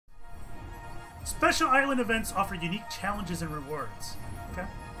Special island events offer unique challenges and rewards. Okay.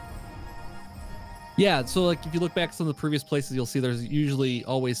 Yeah, so like if you look back at some of the previous places, you'll see there's usually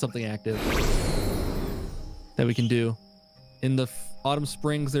always something active that we can do. In the Autumn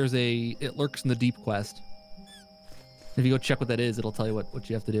Springs, there's It Lurks in the Deep quest. If you go check what that is, it'll tell you what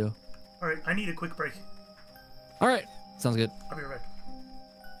you have to do. All right, I need a quick break. All right, sounds good. I'll be right back.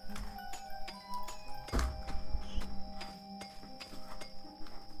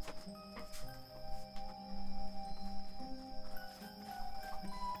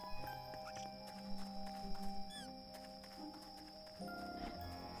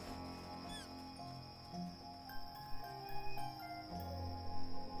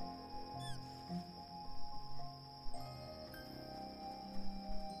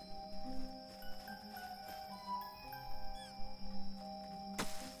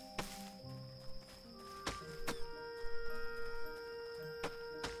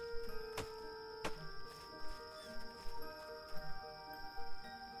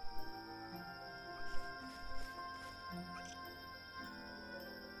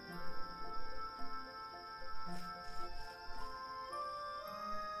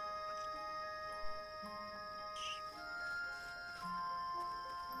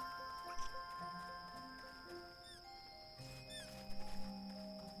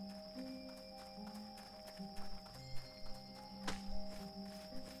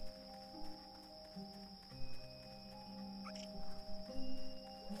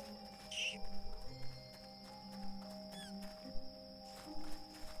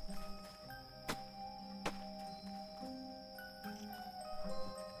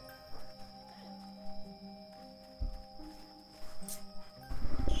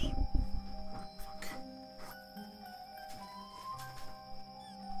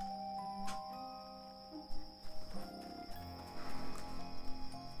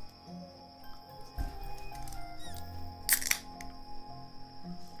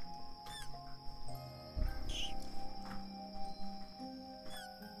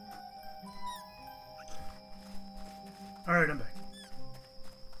 All right, I'm back.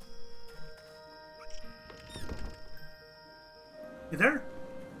 You there?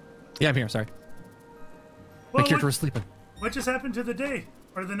 Yeah, I'm here. Sorry. Well, My character was sleeping. What just happened to the day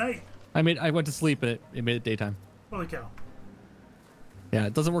or the night? I went to sleep and it made it daytime. Holy cow! Yeah,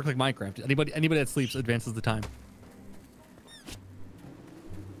 it doesn't work like Minecraft. Anybody that sleeps advances the time.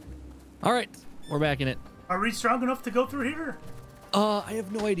 All right, we're back in it. Are we strong enough to go through here? I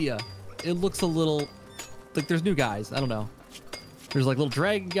have no idea. It looks a little like there's new guys. I don't know. There's like little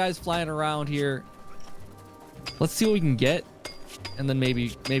dragon guys flying around here. Let's see what we can get, and then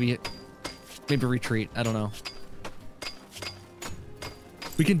maybe retreat. I don't know.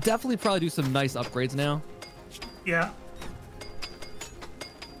 We can definitely probably do some nice upgrades now. Yeah.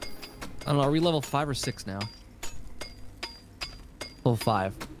 I don't know. Are we level 5 or 6 now? Level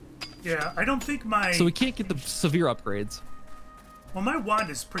 5. Yeah, I don't think my... So we can't get the severe upgrades. Well, my wand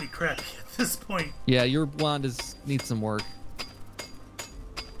is pretty crappy at this point. Yeah, your wand needs some work.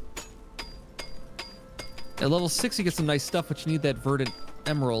 At level 6, you get some nice stuff, but you need that verdant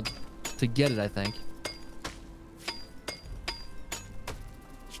emerald to get it, I think.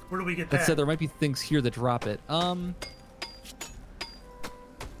 Where do we get That that? said, there might be things here that drop it.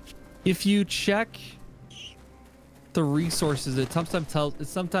 If you check the resources, it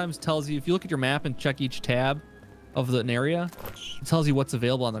sometimes tells you, if you look at your map and check each tab of an area, it tells you what's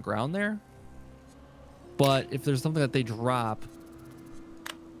available on the ground there. But if there's something that they drop,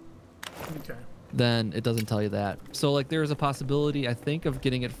 Okay. then it doesn't tell you that. So like there's a possibility, I think, of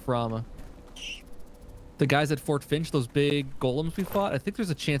getting it from the guys at Fort Finch, those big golems we fought. I think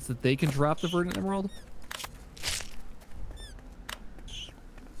there's a chance that they can drop the verdant emerald.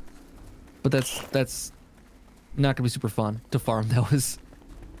 But that's not gonna be super fun to farm those.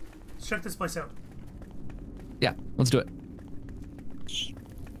 Let's check this place out. Yeah, let's do it.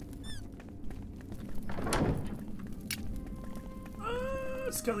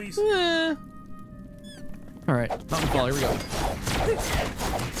 Skellies. All right, mountain fall. Here we go.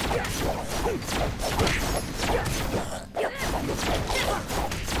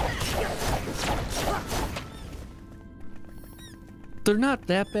 They're not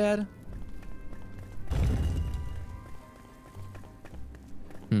that bad.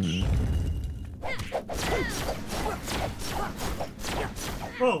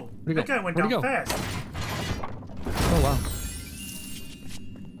 Whoa, that guy went down fast. Oh wow.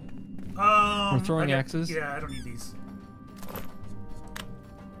 We're throwing I axes. Yeah, I don't need these.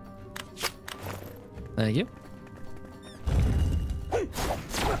 Thank you.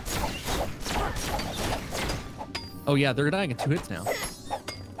 Oh yeah, they're dying in 2 hits now.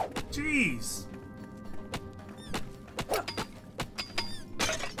 Jeez.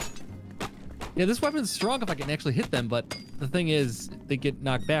 Yeah, this weapon's strong if I can actually hit them, but the thing is, they get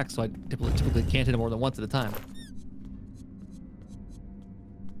knocked back, so I typically can't hit them more than once at a time.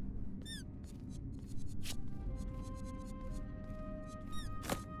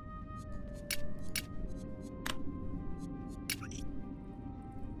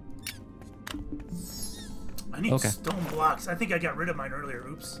 I need stone blocks. I think I got rid of mine earlier.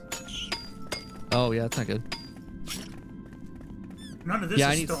 Oops. Oh, yeah, that's not good. None of this is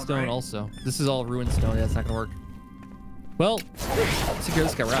stone, I need stone right? also. This is all ruined stone. Yeah, it's not going to work. Well, let's secure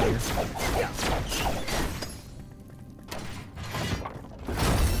this guy right out of here.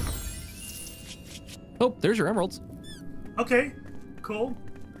 Oh, there's your emeralds. Okay, cool.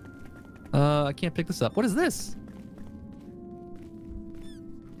 I can't pick this up. What is this?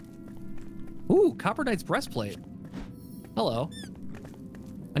 Ooh, Copper Knight's breastplate. Hello.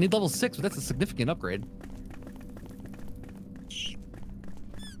 I need level 6, but that's a significant upgrade.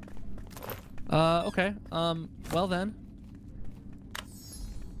 Okay. Well then.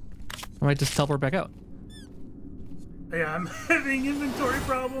 I might just teleport back out. Yeah, I'm having inventory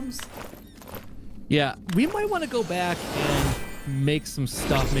problems. Yeah, we might want to go back and make some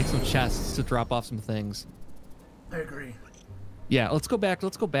stuff, make some chests to drop off some things. I agree. Yeah, let's go back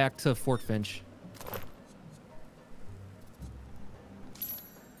to Fort Finch.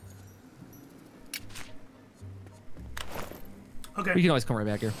 Okay. We can always come right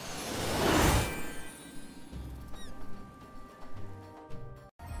back here.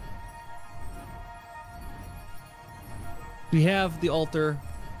 We have the altar.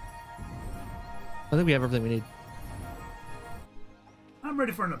 I think we have everything we need. I'm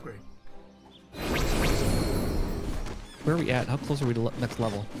ready for an upgrade. Where are we at? How close are we to next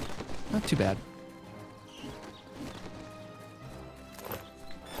level? Not too bad.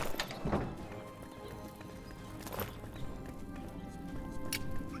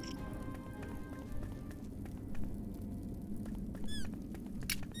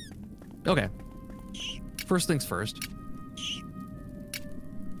 Okay. First things first.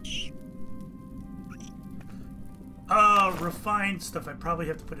 Refined stuff. I probably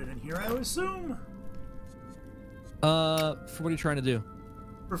have to put it in here, I would assume. For what are you trying to do?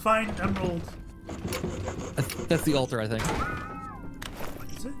 Refined emerald. That's the altar, I think.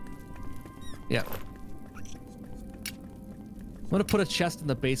 Is it? Yeah. I'm gonna put a chest in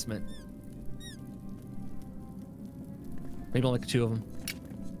the basement. Maybe I'll make 2 of them.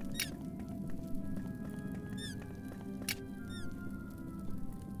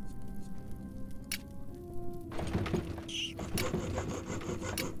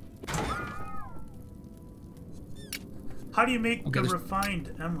 How do you make the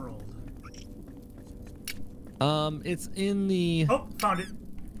refined emerald? It's in the... Oh, found it.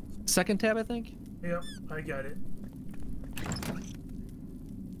 Second tab, I think? Yep, I got it.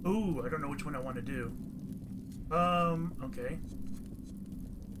 Ooh, I don't know which one I want to do. Okay.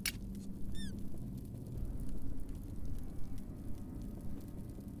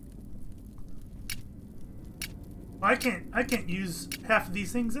 I can't use half of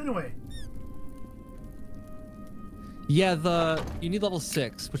these things anyway. Yeah, you need level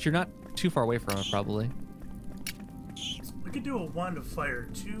 6, but you're not too far away from it, probably. We could do a wand of fire,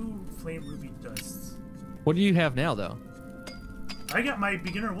 2 flame ruby dusts. What do you have now, though? I got my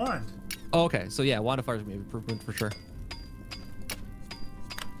beginner wand. Oh, okay. So yeah, wand of fire is maybe improvement for sure.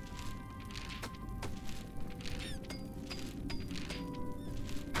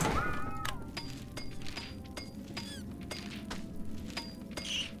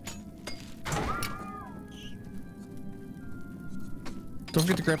 Don't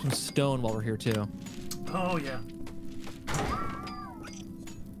forget to grab some stone while we're here, too. Oh, yeah.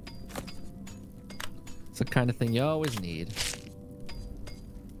 It's the kind of thing you always need.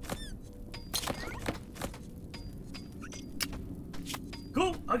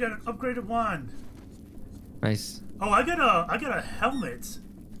 Cool! I got an upgraded wand. Nice. Oh, I got a helmet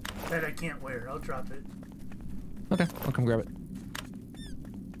that I can't wear. I'll drop it. Okay, I'll come grab it.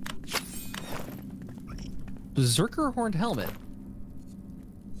 Berserker horned helmet.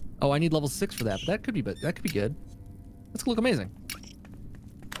 Oh, I need level 6 for that, but that could be good. That's gonna look amazing.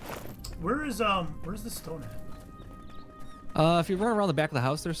 Where's the stone at? If you run around the back of the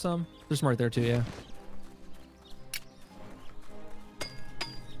house, there's some right there too, yeah.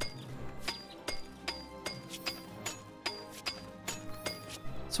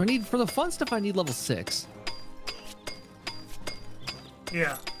 So for the fun stuff, I need level 6.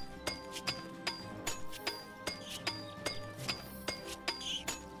 Yeah.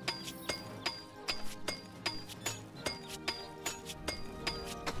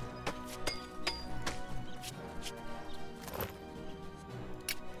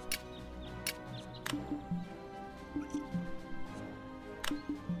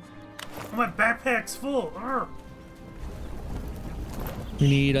 my backpack's full. Urgh. We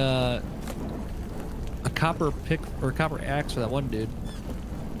need a copper pick or a copper axe for that one dude.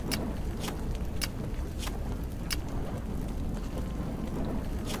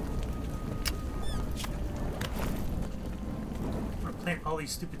 I'm gonna plant all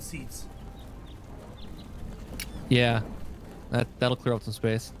these stupid seeds. Yeah, that'll clear up some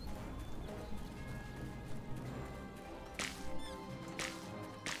space.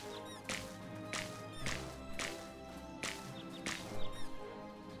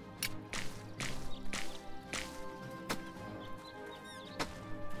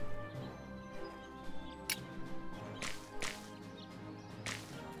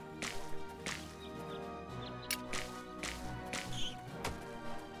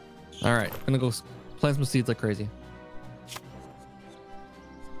 All right, I'm gonna go plant some seeds like crazy.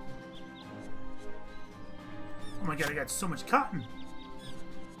 Oh my god, I got so much cotton.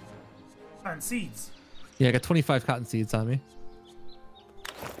 Cotton seeds. Yeah, I got 25 cotton seeds on me.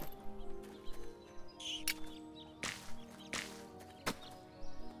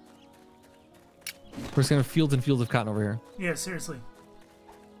 We're just gonna have fields and fields of cotton over here. Yeah, seriously.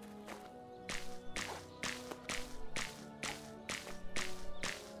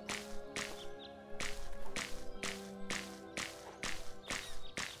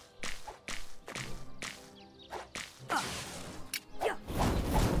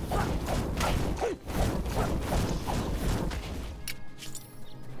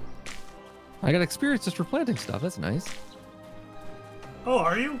 I got experience just for planting stuff. That's nice. Oh,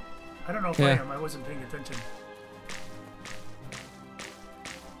 are you? I don't know if I Yeah. am. I wasn't paying attention.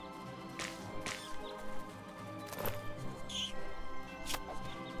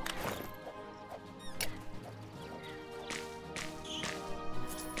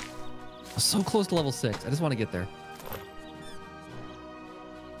 So close to level 6. I just want to get there.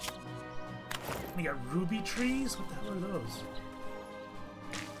 We got ruby trees? What the hell are those?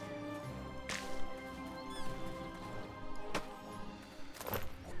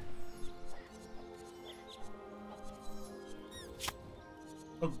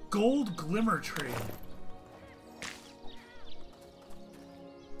 A gold glimmer tree.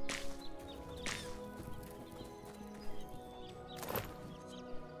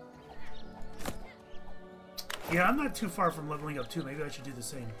 Yeah, I'm not too far from leveling up too. Maybe I should do the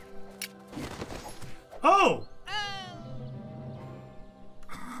same. Oh!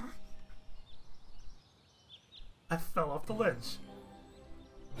 I fell off the ledge.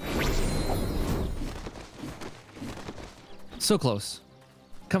 So close.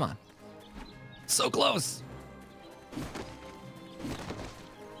 Come on. So close.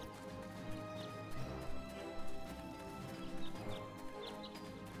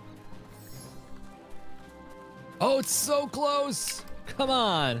 Oh, it's so close. Come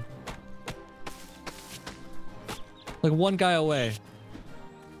on. Like one guy away.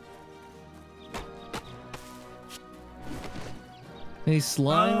 Any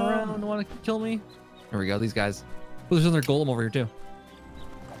slime around want to kill me? There we go, these guys. Oh, there's another golem over here too.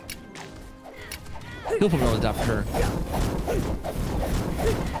 He'll put me over the top for sure.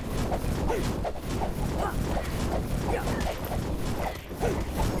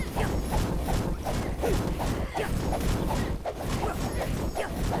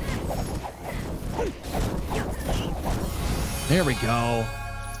 There we go.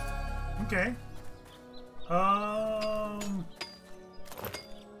 Okay. Oh,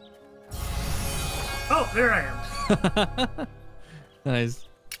 there I am. Nice.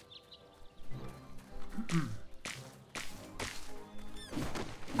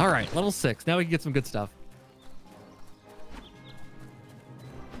 All right, level 6. Now we can get some good stuff.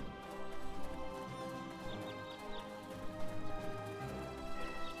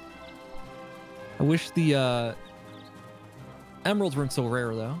 I wish the emeralds weren't so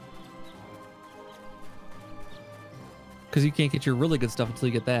rare though, because you can't get your really good stuff until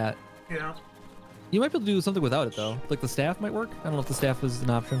you get that. Yeah. You might be able to do something without it though. Like the staff might work. I don't know if the staff is an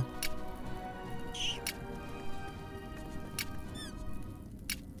option.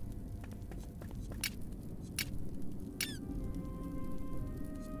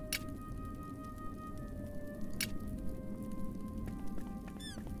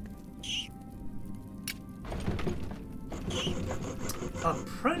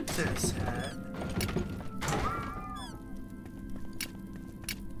 Apprentice hat.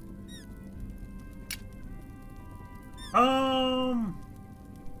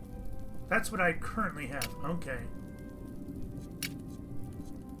 That's what I currently have. Okay.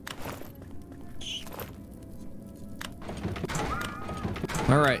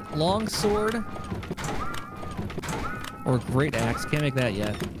 All right, long sword or great axe. Can't make that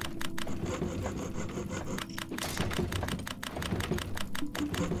yet.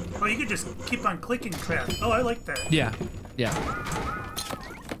 Oh, you could just keep on clicking craft. Oh, I like that. Yeah. Yeah.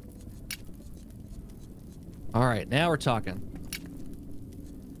 All right, now we're talking.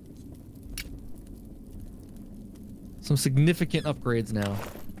 Some significant upgrades now.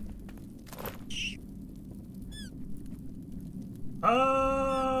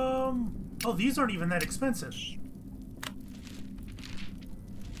 Oh, these aren't even that expensive.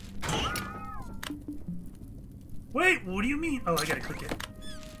 Wait, what do you mean? Oh, I gotta click it.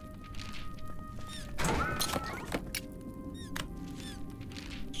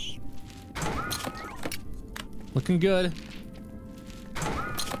 Looking good.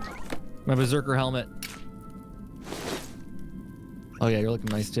 My berserker helmet. Oh yeah, you're looking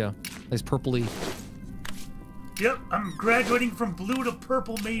nice too. Nice purpley. Yep, I'm graduating from blue to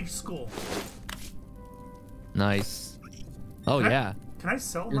purple mage school. Nice. Oh yeah. Can I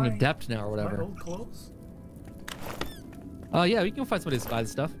sell You're my, an adept now or my whatever. old clothes? Oh yeah, we can find somebody to buy the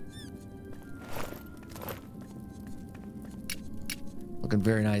stuff. Looking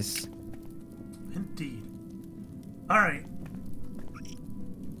very nice. Indeed. Alright.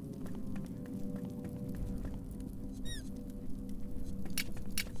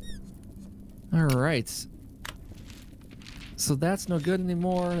 All right. So that's no good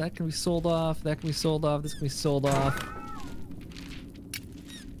anymore. That can be sold off. That can be sold off. This can be sold off.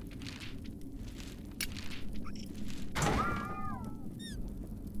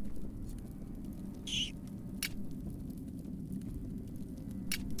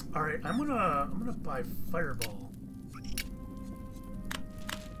 All right, I'm gonna buy Fireball.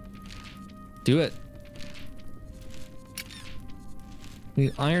 Do it.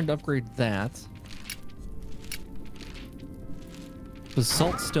 We iron to upgrade that.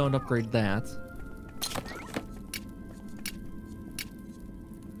 Basalt stone to upgrade that.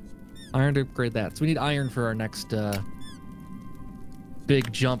 Iron to upgrade that. So we need iron for our next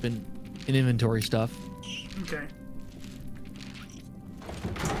big jump in inventory stuff. Okay.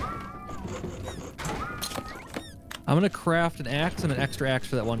 I'm gonna craft an axe and an extra axe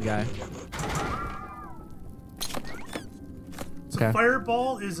for that one guy. So Okay.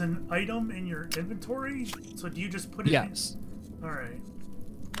 Fireball is an item in your inventory. So do you just put it Yes. in? All right.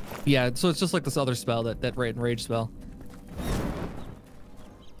 Yeah, so it's just like this other spell, that rage spell.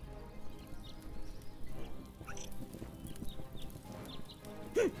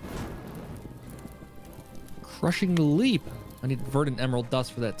 Crushing leap. I need verdant emerald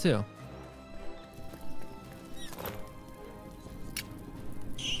dust for that too.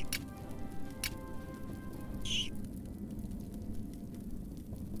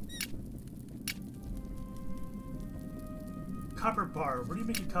 Copper bar. Where do you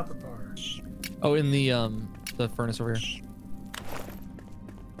make a copper bar? Oh, in the furnace over here.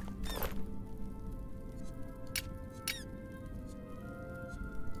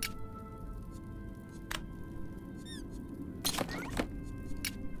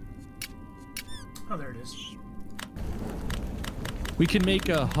 Oh, there it is. We can make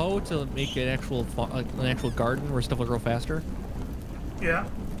a hoe to make an actual garden where stuff will grow faster. Yeah.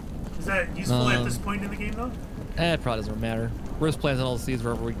 Is that useful at this point in the game, though? It probably doesn't matter. We're just planting all the seeds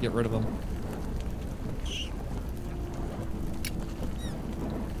wherever we can get rid of them.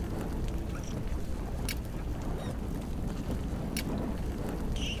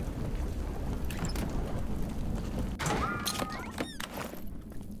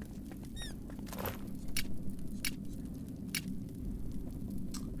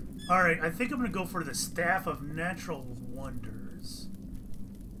 All right, I think I'm gonna go for the Staff of Natural Wonders.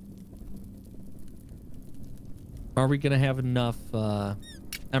 Are we gonna have enough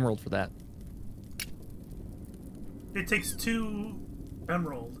emerald for that? It takes 2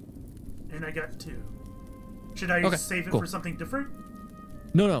 emerald, and I got 2. Should I Okay, save it cool. for something different?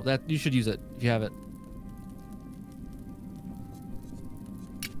 No, that you should use it if you have it.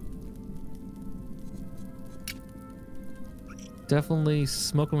 Definitely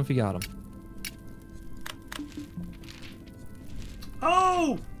smoke them if you got them.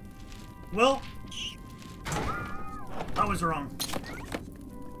 Oh! Well, I was wrong.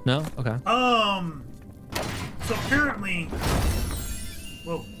 No? Okay. So apparently,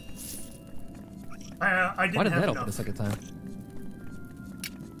 whoa. I didn't Why did have that enough. open a second time?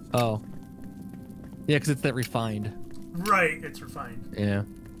 Oh. Yeah, because it's that refined. Right, it's refined. Yeah.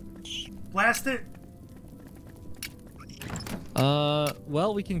 Blast it.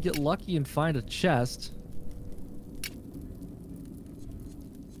 Well, we can get lucky and find a chest.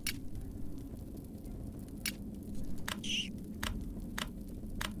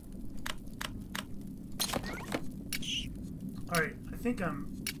 All right, I think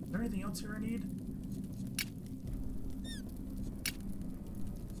I'm. Is there anything else here I need?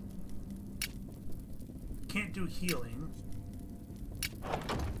 can't do healing.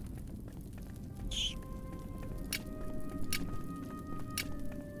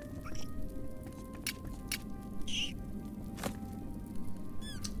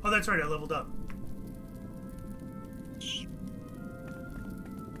 Oh, that's right, I leveled up.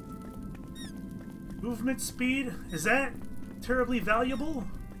 Movement speed? Is that terribly valuable?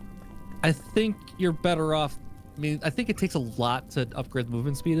 I think you're better off. I mean, I think it takes a lot to upgrade the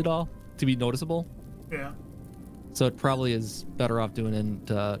movement speed at all to be noticeable. Yeah. So it probably is better off doing it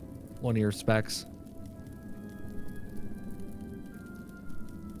into one of your specs.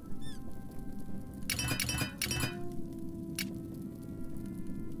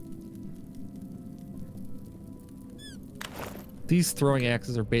 These throwing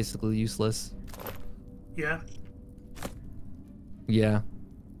axes are basically useless. Yeah. Yeah.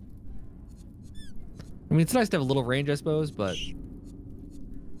 I mean, it's nice to have a little range, I suppose, but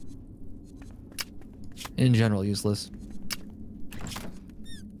in general, useless.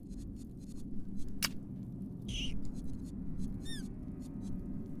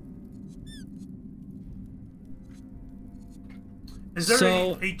 Is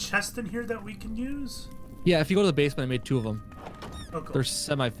there a chest in here that we can use? Yeah, if you go to the basement, I made 2 of them. Oh, cool. They're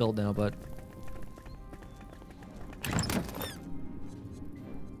semi-filled now, but...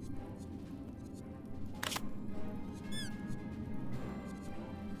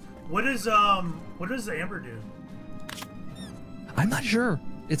 What does the amber do? I'm not sure.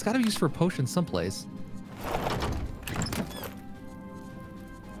 It's got to be used for a potion someplace.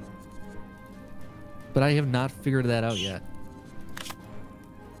 But I have not figured that out yet.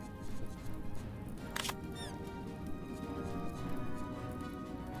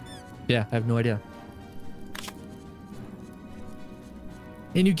 Yeah, I have no idea.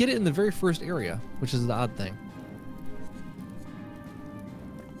 And you get it in the very first area, which is the odd thing.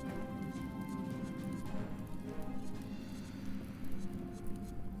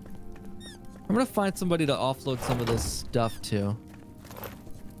 I'm gonna find somebody to offload some of this stuff to.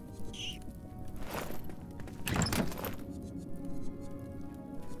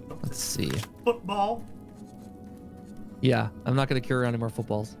 Let's see. Football. Yeah, I'm not gonna carry around any more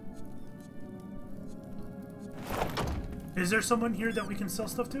footballs. Is there someone here that we can sell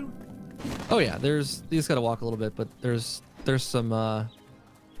stuff to? Oh yeah, you just gotta walk a little bit, but there's some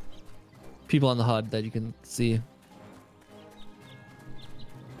people on the HUD that you can see.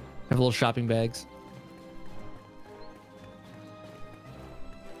 Have little shopping bags.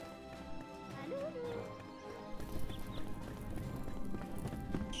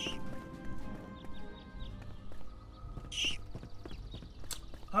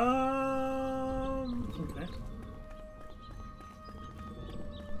 Okay.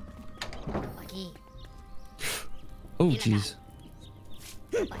 Oh, jeez.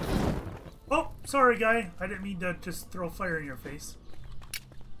 Oh, sorry, guy. I didn't mean to just throw fire in your face.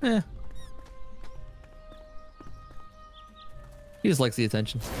 Eh. He just likes the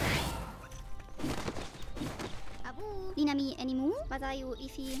attention.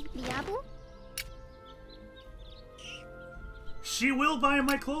 She will buy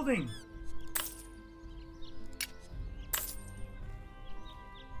my clothing.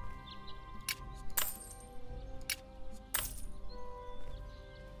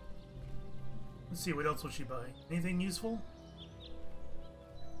 Let's see, what else will she buy? Anything useful?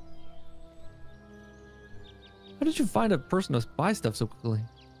 How did you find a person to buy stuff so quickly?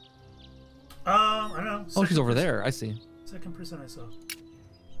 I don't know. Oh, she's over there. I see. Second person I saw.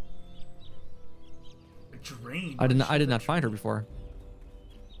 A drain. I did not find her before.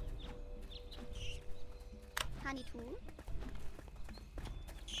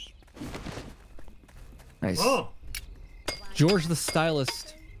 Nice. Oh. George the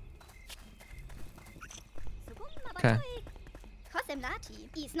Stylist. Okay.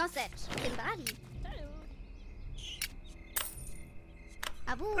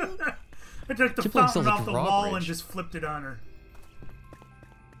 I took the fountain off the wall and just flipped it on her.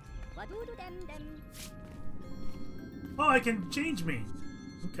 Oh, I can change me.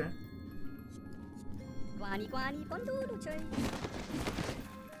 Okay.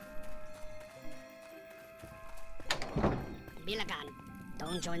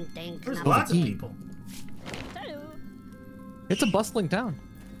 There's lots of people. It's a bustling town.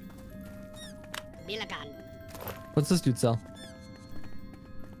 What's this dude sell?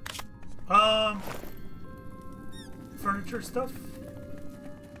 Furniture stuff.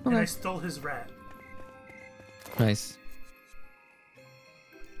 Okay. And I stole his rat. Nice.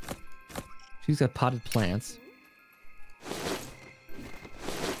 She's got potted plants.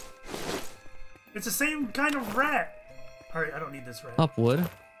 It's the same kind of rat. Alright, I don't need this rat. Up wood.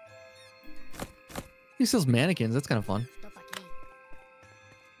 He sells mannequins. That's kind of fun.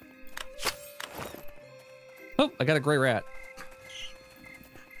 Oh, I got a gray rat.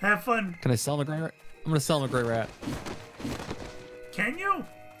 Have fun. Can I sell him a gray rat? I'm gonna sell him a gray rat. Can you?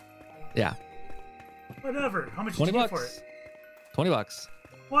 Yeah. Whatever. How much 20 did you bucks. get for it? 20 bucks.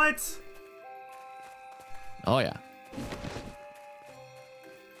 What? Oh yeah.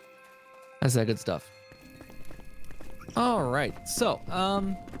 That's that good stuff. All right. So,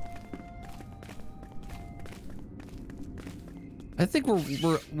 I think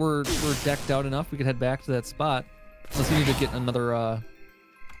we're decked out enough. We could head back to that spot. Unless we need to get another. I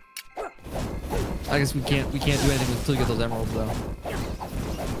guess we can't do anything until we get those emeralds though.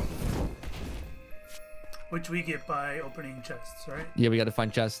 Which we get by opening chests, right? Yeah, we got to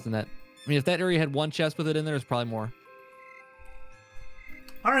find chests in that. I mean, if that area had one chest with it in there, there's probably more.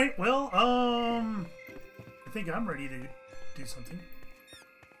 All right. Well, I think I'm ready to do something.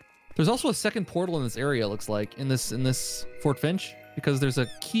 There's also a second portal in this area. It looks like in this Fort Finch, because there's a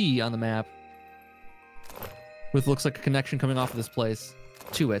key on the map with looks like a connection coming off of this place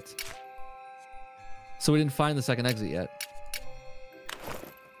to it. So we didn't find the second exit yet.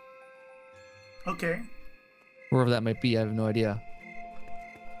 Okay. Wherever that might be, I have no idea.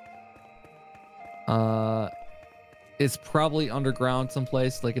 It's probably underground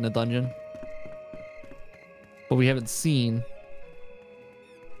someplace, like in a dungeon. But we haven't seen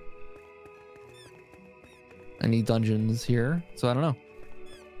any dungeons here, so I don't know.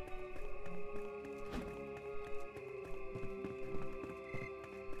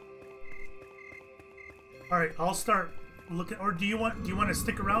 All right, I'll start looking. Or do you want to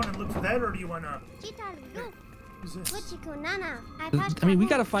stick around and look for that, or do you want to? Who's this? I mean, we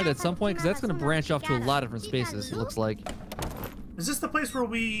gotta find it at some point because that's gonna branch off to a lot of different spaces. It looks like. Is this the place where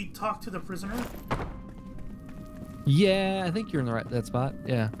we talk to the prisoner? Yeah, I think you're in that spot.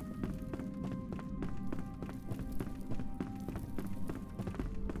 Yeah.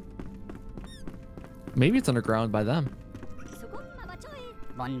 Maybe it's underground by them.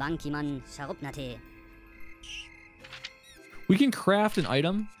 We can craft an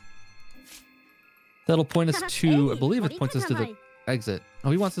item that'll point us to, I believe it points us to the exit.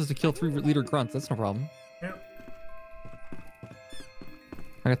 Oh, he wants us to kill 3 leader grunts. That's no problem. Yep.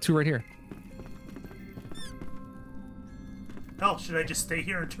 I got 2 right here. Oh, should I just stay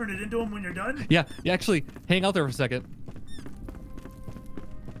here and turn it into him when you're done? Yeah, you actually hang out there for a second.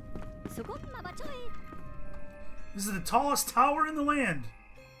 This is the tallest tower in the land.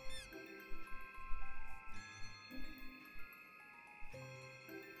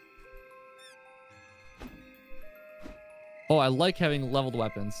 Oh, I like having leveled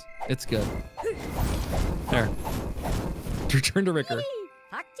weapons. It's good. There. Return to Ricker.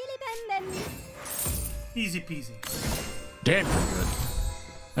 Easy peasy. Damn, you're good.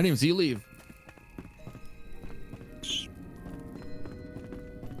 I didn't even see you leave.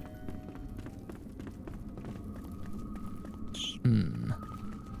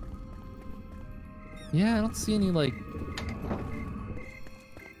 Yeah, I don't see any, like...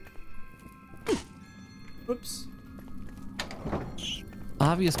 Oops.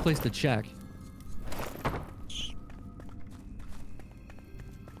 obvious place to check.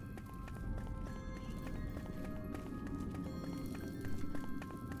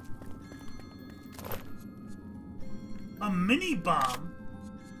 A mini bomb?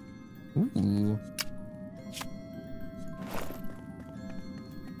 Ooh.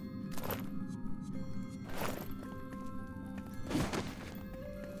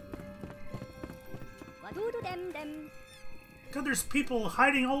 God, there's people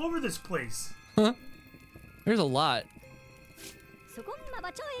hiding all over this place. Huh? There's a lot.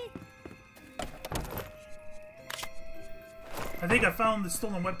 I think I found the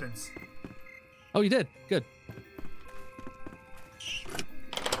stolen weapons. Oh, you did? Good.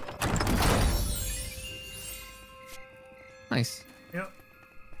 Nice. Yep.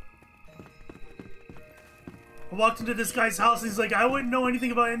 I walked into this guy's house and he's like, I wouldn't know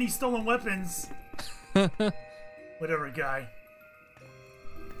anything about any stolen weapons. Whatever, guy.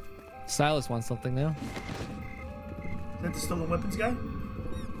 Silas wants something now. Is that the stolen weapons guy?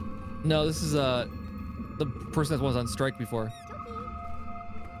 No, this is the person that was on strike before.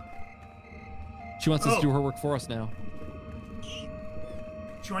 She wants us to do her work for us now.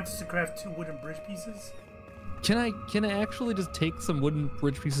 She wants us to craft 2 wooden bridge pieces? Can I actually just take some wooden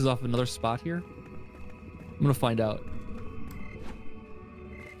bridge pieces off another spot here? I'm gonna find out.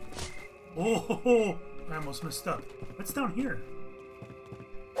 Oh, I almost messed up. What's down here?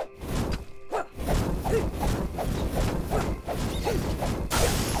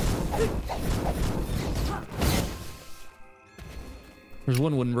 There's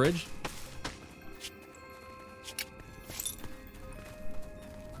one wooden bridge.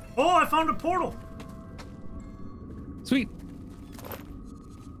 found a portal. Sweet.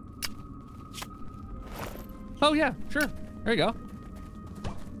 Oh yeah, sure. There you go.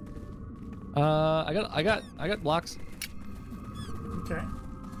 I got blocks. Okay.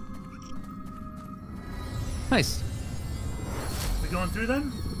 Nice. We going through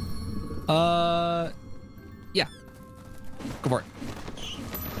then? Yeah. Go for it.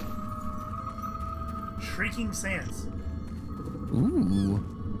 Shrieking Sands. Ooh.